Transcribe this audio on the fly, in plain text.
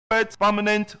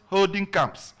permanent holding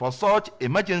camps for such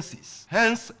emergencies.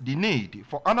 Hence, the need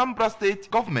for Anambra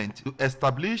State government to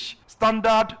establish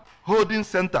standard holding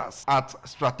centers at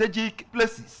strategic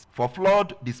places for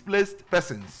flood-displaced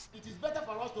persons. It is better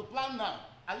for us to plan now.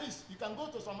 At least you can go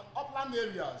to some upland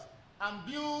areas and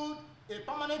build a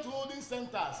permanent holding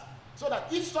centers so that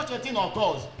if such a thing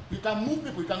occurs, you can move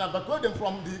people, you can evacuate them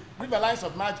from the riverine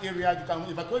submerged area, you can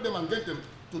evacuate them and get them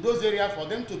to those areas for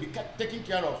them to be taken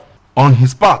care of. On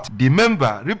his part, the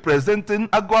member representing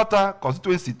Agwata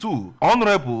Constituency 2,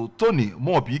 Honorable Tony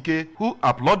Mobike, who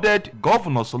applauded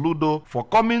Governor Soludo for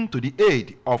coming to the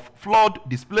aid of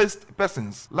flood-displaced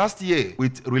persons last year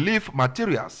with relief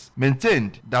materials,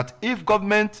 maintained that if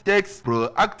government takes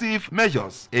proactive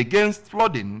measures against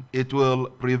flooding, it will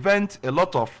prevent a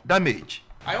lot of damage.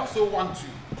 I also want to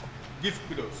give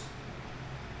kudos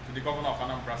to the Governor of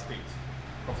Anambra State,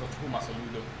 Professor Chukwuma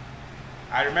Soludo.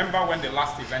 I remember when the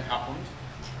last event happened,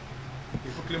 he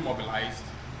quickly mobilized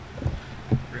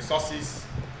resources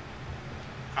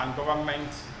and government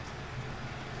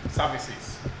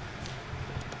services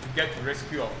to get to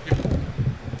rescue of people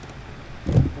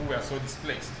who were so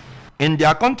displaced. In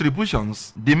their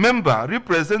contributions, the member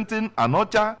representing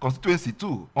Anocha Constituency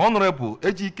 2, Honorable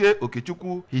Ejike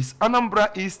Okechukwu, his Anambra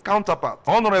East counterpart,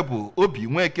 Honorable Obi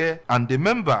Nweke, and the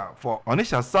member for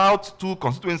Onitsha South 2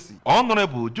 Constituency,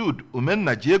 Honorable Jude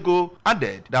Umennajiego,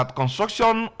 added that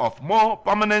construction of more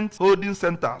permanent holding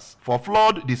centers for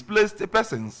flood-displaced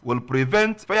persons will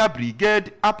prevent fire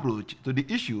brigade approach to the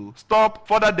issue, stop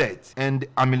further deaths, and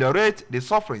ameliorate the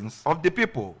sufferings of the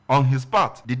people. On his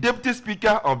part, the Deputy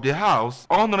Speaker of the House,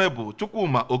 Honorable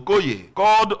Chukwuma Okoye,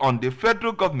 called on the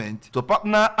federal government to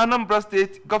partner Anambra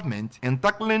State government in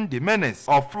tackling the menace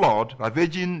of flood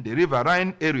ravaging the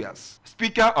riverine areas.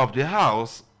 Speaker of the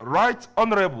House, Right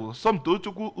Honorable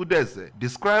Somtochukwu Udeze,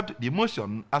 described the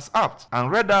motion as apt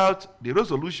and read out the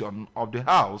resolution of the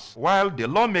House, while the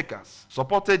lawmakers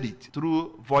supported it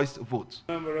through voice vote.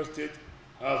 Anambra State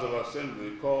House of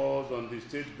Assembly calls on the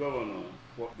state governor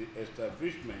for the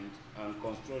establishment and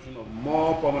construction of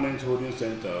more permanent holding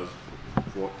centers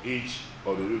for each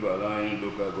of the riverine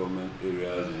local government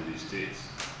areas in the state.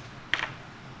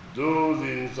 Those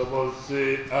in support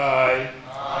say aye.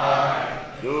 Aye.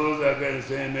 Those against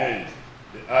say nay.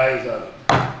 The ayes have it.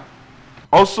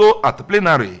 Also at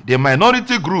plenary, the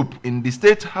minority group in the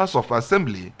State House of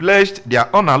Assembly pledged their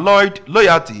unalloyed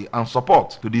loyalty and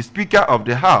support to the Speaker of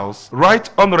the House, Right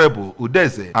Honorable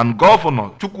Udeze, and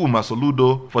Governor Chukwuma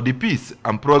Soludo for the peace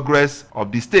and progress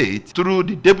of the state through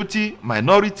the Deputy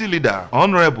Minority Leader,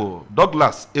 Honorable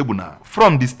Douglas Ebuna.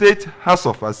 From the State House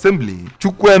of Assembly,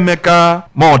 Chukwuemeka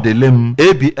Modelem,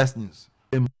 ABS News.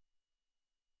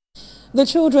 The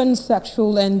Children's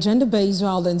Sexual and Gender-Based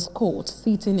Violence Court,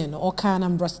 sitting in Awka,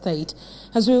 Anambra State,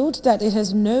 has ruled that it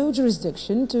has no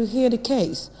jurisdiction to hear the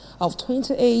case of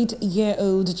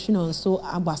 28-year-old Chinonso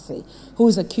Abasi, who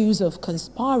is accused of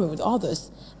conspiring with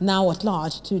others now at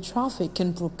large to traffic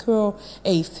and procure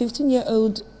a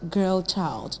 15-year-old girl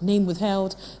child, name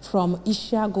withheld, from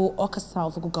Ishiago, Awka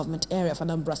South local government area of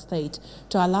Anambra State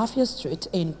to Alafia Street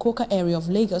in Koka area of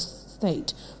Lagos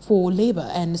State for labor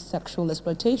and sexual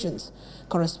exploitations.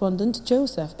 Correspondent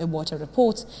Joseph Ewota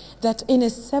reports that in a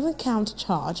 7-count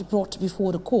charge brought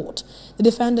before the court, the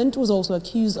defendant was also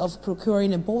accused of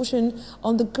procuring abortion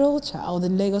on the girl child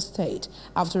in Lagos State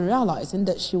after realizing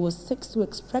that she was 6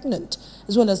 weeks pregnant,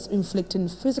 as well as inflicting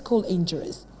physical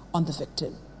injuries on the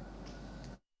victim.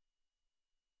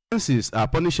 Offences are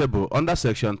punishable under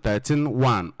Section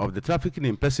 13(1) of the Trafficking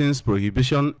in Persons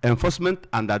Prohibition, Enforcement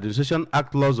and Administration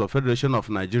Act Laws of Federation of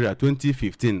Nigeria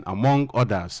 2015, among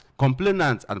others.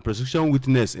 Complainant and prosecution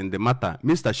witness in the matter,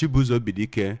 Mr. Shibuzo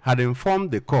Bidike, had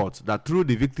informed the court that through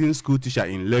the victim's school teacher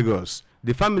in Lagos,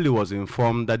 the family was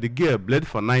informed that the girl bled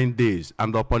for 9 days,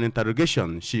 and upon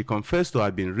interrogation, she confessed to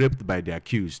have been raped by the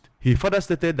accused. He further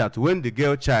stated that when the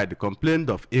girl child complained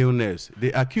of illness,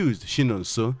 the accused,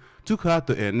 Chinonso, took her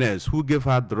to a nurse who gave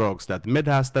her drugs that made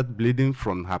her start bleeding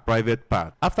from her private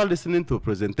part. After listening to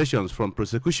presentations from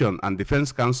prosecution and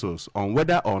defense counsels on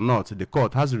whether or not the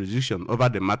court has jurisdiction over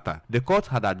the matter, the court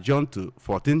had adjourned to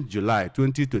 14 July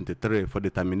 2023 for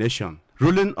determination.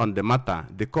 Ruling on the matter,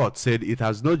 the court said it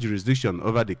has no jurisdiction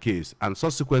over the case and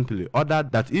subsequently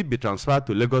ordered that it be transferred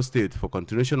to Lagos State for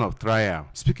continuation of trial.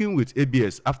 Speaking with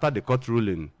ABS after the court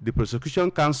ruling, the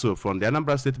prosecution counsel from the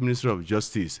Anambra State Ministry of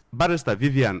Justice, Barrister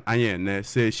Vivian Anyene,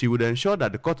 said she would ensure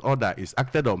that the court order is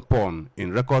acted upon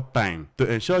in record time to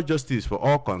ensure justice for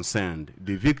all concerned,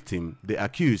 the victim, the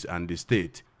accused, and the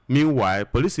state. Meanwhile,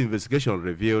 police investigation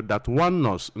revealed that one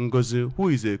nurse, Ngozi, who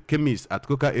is a chemist at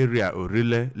Koka area,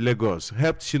 Orile, Lagos,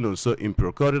 helped Chinonso in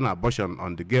procuring abortion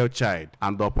on the girl child,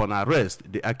 and upon arrest,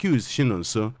 the accused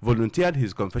Chinonso volunteered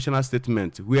his confessional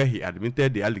statement where he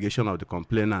admitted the allegation of the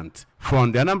complainant.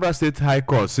 From the Anambra State High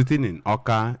Court sitting in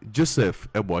Oka, Joseph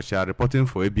Ebocha reporting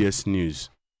for ABS News.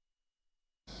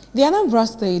 The Anambra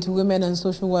State Women and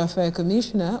Social Welfare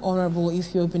Commissioner, Honorable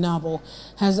Ifyo Binabo,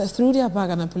 has, through the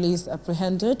Abagana police,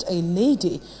 apprehended a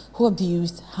lady who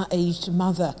abused her aged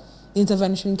mother. The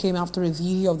intervention came after a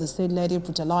video of the said lady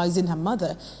brutalizing her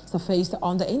mother surfaced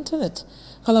on the internet.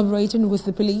 Collaborating with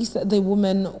the police, the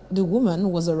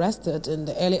woman was arrested in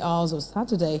the early hours of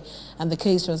Saturday, and the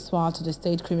case transferred to the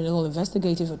State Criminal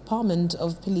Investigative Department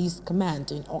of Police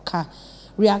Command in Oka.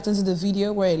 Reacting to the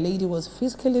video where a lady was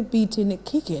physically beating,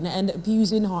 kicking and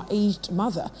abusing her aged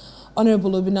mother,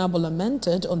 Honorable Obinabo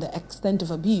lamented on the extent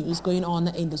of abuse going on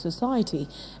in the society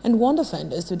and warned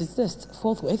offenders to desist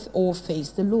forthwith or face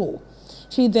the law.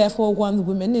 She therefore warned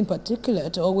women in particular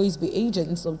to always be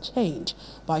agents of change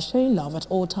by showing love at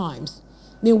all times.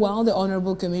 Meanwhile, the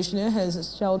Honorable Commissioner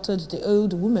has sheltered the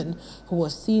old woman who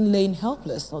was seen laying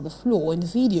helpless on the floor in the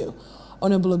video.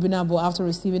 Honorable Obinabo, after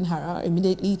receiving her,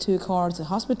 immediately took her to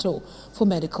hospital for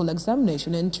medical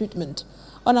examination and treatment.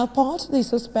 On her part, the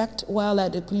suspect, while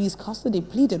at the police custody,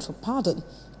 pleaded for pardon,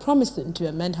 promising to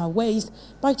amend her ways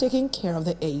by taking care of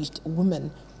the aged woman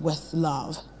with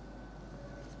love.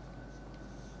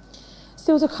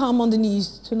 Still to come on the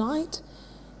news tonight,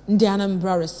 the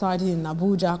Anambra residing in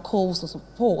Abuja calls for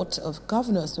support of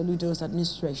Governor Soludo's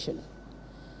administration.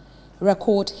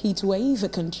 Record heat wave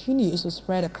continues to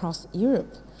spread across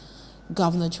Europe.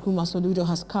 Governor Chukwuma Soludo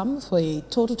has come for a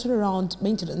total turnaround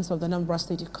maintenance of the Anambra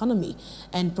State economy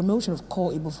and promotion of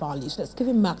core Igbo values. Let's give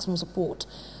him maximum support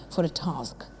for the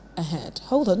task ahead.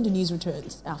 Hold on, the news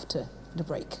returns after the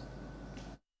break.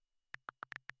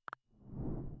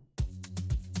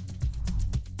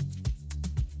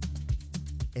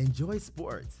 Enjoy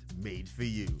sports made for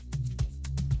you.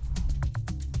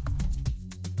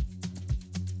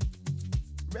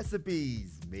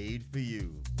 Recipes made for you.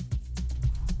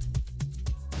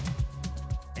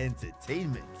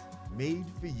 Entertainment made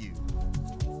for you.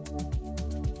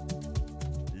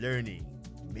 Learning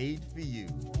made for you.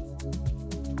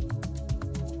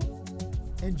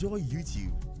 Enjoy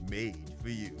YouTube made for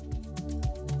you.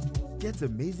 Get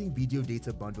amazing video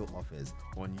data bundle offers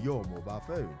on your mobile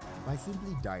phone by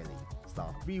simply dialing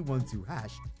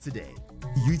 *312# today.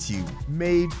 YouTube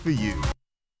made for you.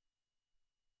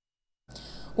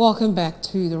 Welcome back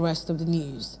to the rest of the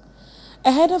news.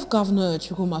 Ahead of Governor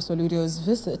Chukwuma Soludo's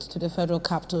visit to the Federal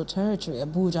Capital Territory,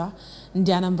 Abuja,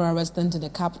 the Anambra resident in the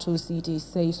capital city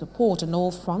say support on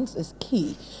all fronts is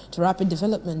key to rapid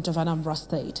development of Anambra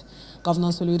State. Governor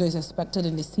Soludo is expected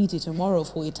in the city tomorrow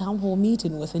for a town hall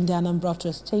meeting with the Anambra to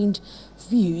exchange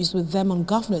views with them on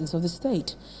governance of the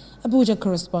state. Abuja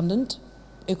correspondent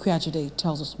Ekwajide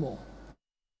tells us more.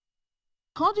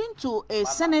 According to a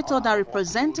senator that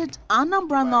represented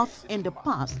Anambra North in the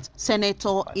past,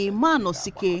 Senator Iman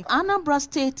Osike, Anambra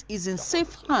State is in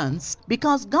safe hands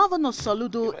because Governor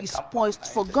Soludo is poised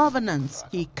for governance.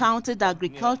 He counted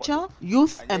agriculture,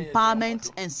 youth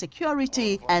empowerment and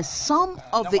security as some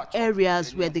of the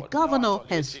areas where the governor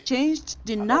has changed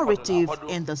the narrative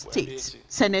in the state.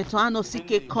 Senator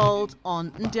Anosike called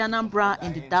on Ndi Anambra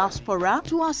in the diaspora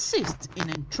to assist in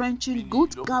entrenching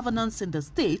good governance in the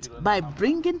state by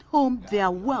bringing home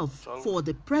their wealth, for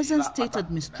the present state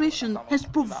administration has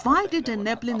provided an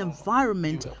enabling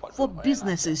environment for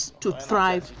businesses to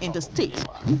thrive in the state.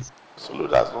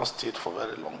 Soludo has not stayed for a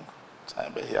very long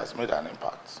time, but he has made an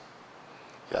impact.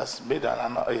 He has made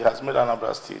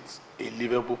Anambra State a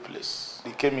livable place.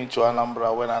 He came into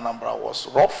Anambra when Anambra was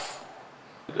rough.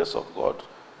 With the grace of God,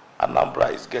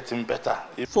 Anambra is getting better.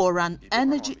 For an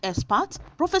energy expert,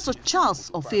 Professor Charles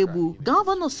Ofebu,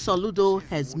 Governor Soludo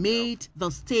has made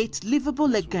the state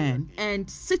livable again, and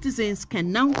citizens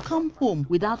can now come home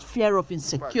without fear of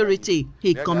insecurity.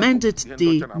 He commended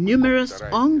the numerous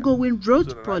ongoing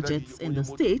road projects in the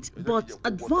state, but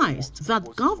advised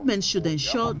that government should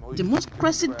ensure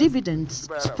democracy dividends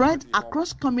spread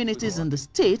across communities in the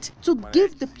state to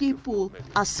give the people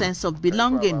a sense of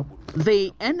belonging.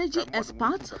 The energy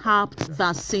expert harped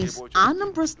that since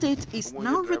Anambra State is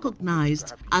now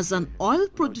recognized as an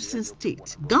oil-producing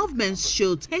state, governments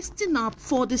should hasten up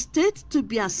for the state to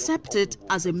be accepted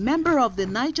as a member of the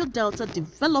Niger Delta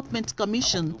Development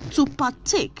Commission to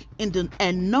partake in the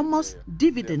enormous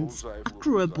dividends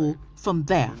accruable from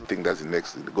there. I think that's the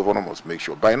next thing. The governor must make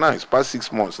sure. By now, it's past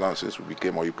 6 months now since we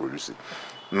became oil-producing.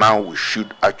 Now we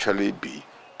should actually be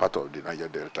part of the Niger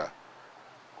Delta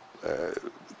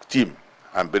team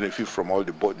and benefit from all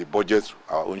the budgets,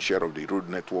 our own share of the road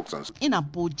networks and so. In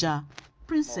Abuja,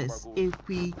 Princess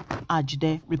Ekwi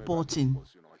Ajde reporting.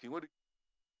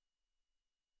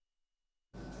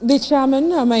 The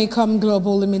chairman, Amecom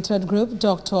Global Limited Group,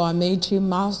 Dr. Amechi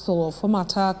Marcel of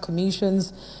Fomata,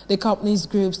 commissions the company's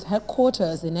group's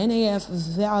headquarters in NAF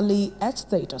Valley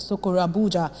Estate, Sokoro,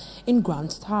 Abuja, in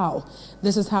grand style.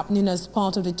 This is happening as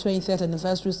part of the 20th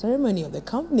anniversary ceremony of the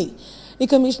company. The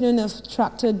commissioning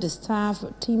attracted the staff,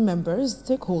 team members,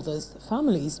 stakeholders,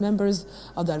 families, members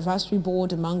of the advisory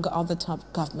board, among other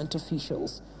top government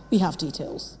officials. We have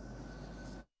details.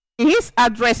 In his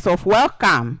address of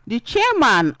welcome, the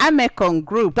chairman, Amecom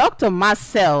Group, Dr.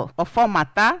 Marcel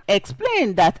Ofomata,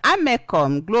 explained that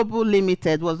Amecom Global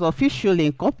Limited was officially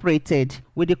incorporated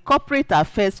with the Corporate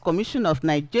Affairs Commission of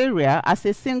Nigeria as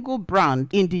a single brand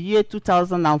in the year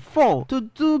 2004 to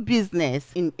do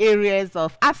business in areas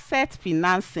of asset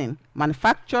financing,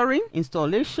 manufacturing,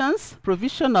 installations,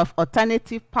 provision of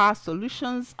alternative power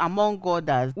solutions, among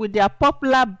others, with their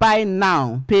popular buy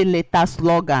now, pay later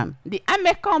slogan. The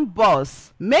Amecom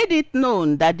boss made it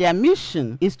known that their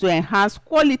mission is to enhance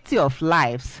quality of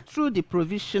lives through the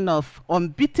provision of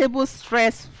unbeatable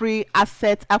stress-free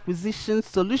asset acquisition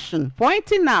solution,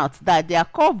 pointing out that their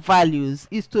core values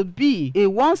is to be a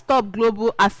one-stop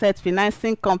global asset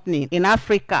financing company in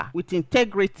Africa with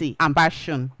integrity and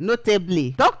passion.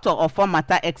 Notably, Dr.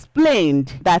 Ofomata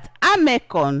explained that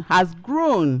Amecom has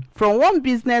grown from one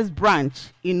business branch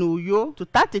in Uyo to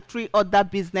 33 other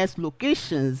business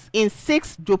locations in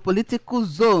 6 geopolitical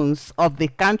zones of the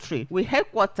country, with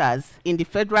headquarters in the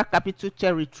Federal Capital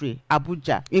Territory,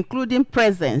 Abuja, including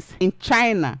presence in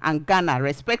China and Ghana,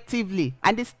 respectively,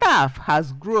 and the staff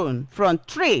has grown from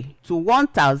 3 to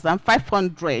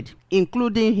 1,500,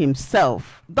 including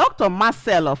himself. Dr.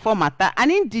 Marcel Ofomata, an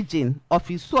indigene of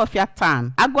Isuofia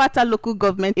Town, Agwata local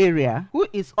government area, who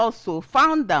is also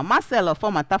founder Marcel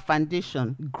Ofomata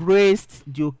Foundation, graced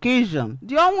the occasion.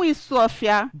 The Onwu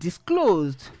Isuofia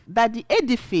disclosed that the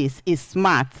edifice is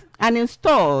smart and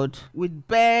installed with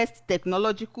best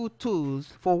technological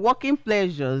tools for working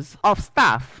pleasures of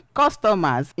staff,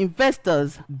 customers,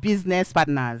 investors, business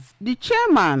partners. The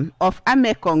chairman of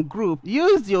Amecom Group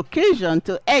used the occasion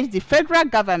to urge the federal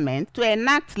government to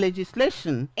enact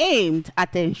legislation aimed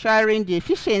at ensuring the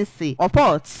efficiency of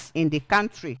ports in the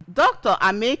country. Dr.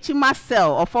 Amechi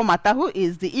Marcel Ofomata, who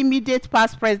is the immediate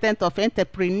past president of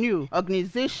Entrepreneur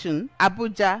Organization,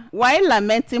 Abuja, while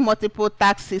lamenting multiple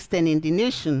tax systems in the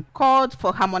nation, called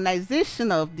for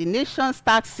harmonization of the nation's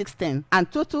tax system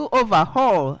and total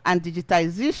overhaul and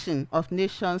digitization of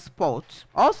nation's ports.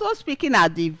 Also speaking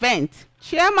at the event,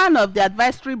 Chairman of the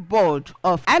Advisory Board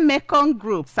of Amecom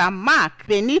Group, Sir Mark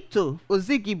Benito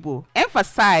Ozigibo,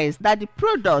 emphasized that the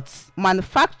products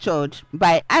manufactured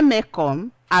by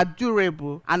Amecom are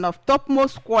durable and of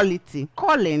topmost quality,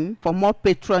 calling for more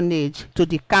patronage to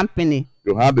the company.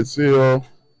 You had the CEO,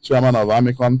 Chairman of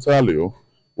Amecom, tell you,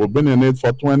 we've been in it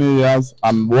for 20 years,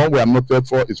 and what we are noted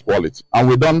for is quality. And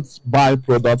we don't buy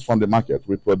products from the market,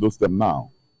 we produce them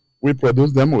now. We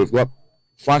produce them, we've got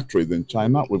factories in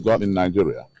China, we've got in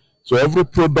Nigeria. So every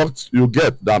product you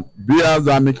get that bears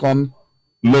Amecom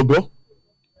logo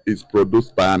is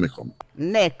produced by Amecom.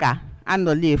 Neka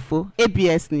Anolefo,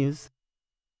 ABS News.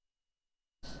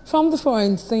 From the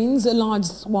foreign scenes, large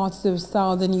swaths of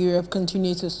southern Europe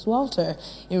continue to swelter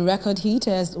in record heat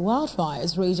as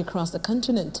wildfires rage across the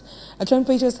continent.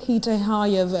 Temperatures hit a high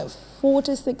of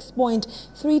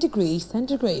 46.3 degrees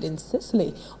centigrade in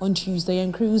Sicily on Tuesday,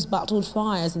 and crews battled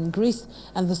fires in Greece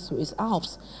and the Swiss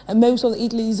Alps. And most of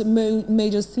Italy's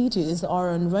major cities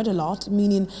are on red alert,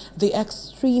 meaning the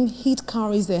extreme heat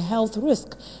carries a health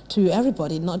risk to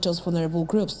everybody, not just vulnerable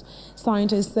groups.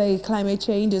 Scientists say climate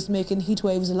change is making heat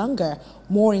waves longer,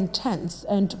 more intense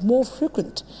and more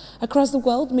frequent. Across the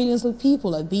world, millions of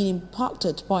people are being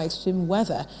impacted by extreme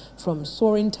weather, from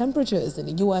soaring temperatures in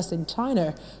the US and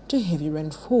China to heavy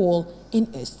rainfall in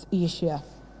East Asia.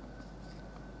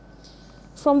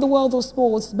 From the world of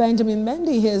sports, Benjamin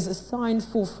Mendy has signed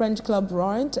for French club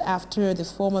Rouen after the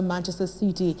former Manchester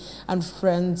City and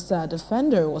France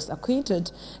defender was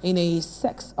acquitted in a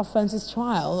sex offences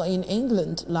trial in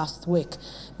England last week.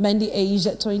 Mendy,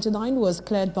 aged 29, was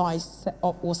cleared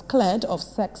of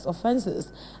sex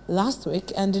offences last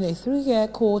week, ending a 3-year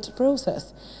court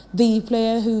process. The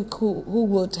player, who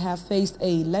would have faced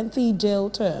a lengthy jail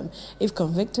term if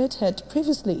convicted, had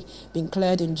previously been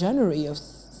cleared in January of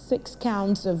 6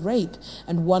 counts of rape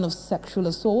and 1 of sexual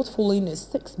assault following a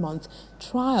 6-month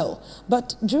trial.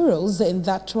 But jurors in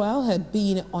that trial had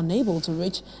been unable to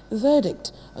reach a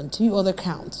verdict on 2 other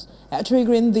counts,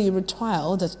 triggering the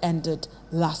retrial that ended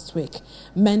last week.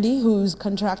 Mendy, whose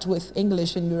contract with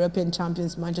English and European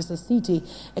champions Manchester City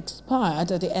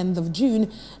expired at the end of June,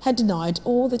 had denied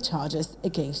all the charges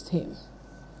against him.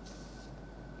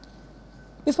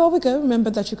 Before we go, remember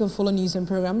that you can follow news and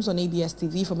programs on ABS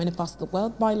TV from any parts of the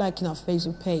world by liking our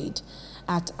Facebook page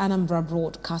at Anambra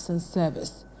Broadcasting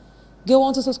Service. Go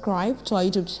on to subscribe to our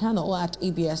YouTube channel at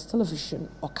ABS Television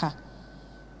Oka.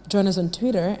 Join us on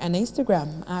Twitter and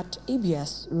Instagram at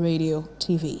ABS Radio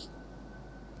TV.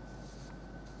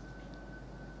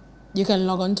 You can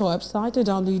log on to our website at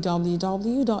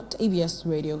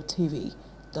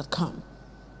www.absradiotv.com.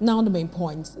 Now the main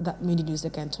points that made the news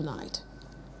again tonight.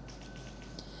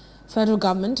 Federal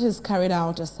government has carried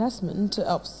out assessment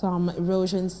of some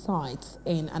erosion sites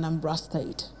in Anambra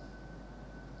State.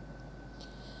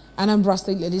 Anambra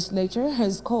State Legislature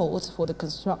has called for the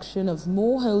construction of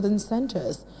more holding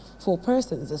centers for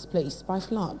persons displaced by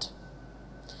flood.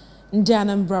 The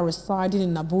Anambra residing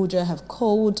in Abuja have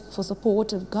called for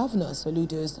support of Governor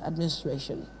Soludo's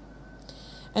administration.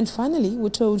 And finally, we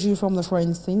told you from the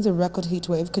foreign scenes a record heat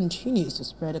wave continues to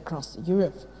spread across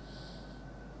Europe.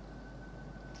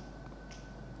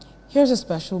 Here's a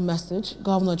special message.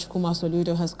 Governor Chukwuma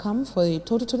Soludo has come for a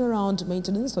total turnaround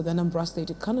maintenance of the Anambra State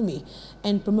economy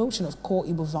and promotion of core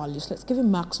Igbo values. Let's give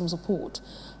him maximum support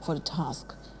for the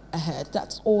task ahead.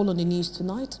 That's all on the news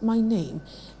tonight. My name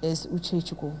is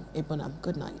Uchechukwu Ebonam.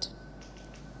 Good night.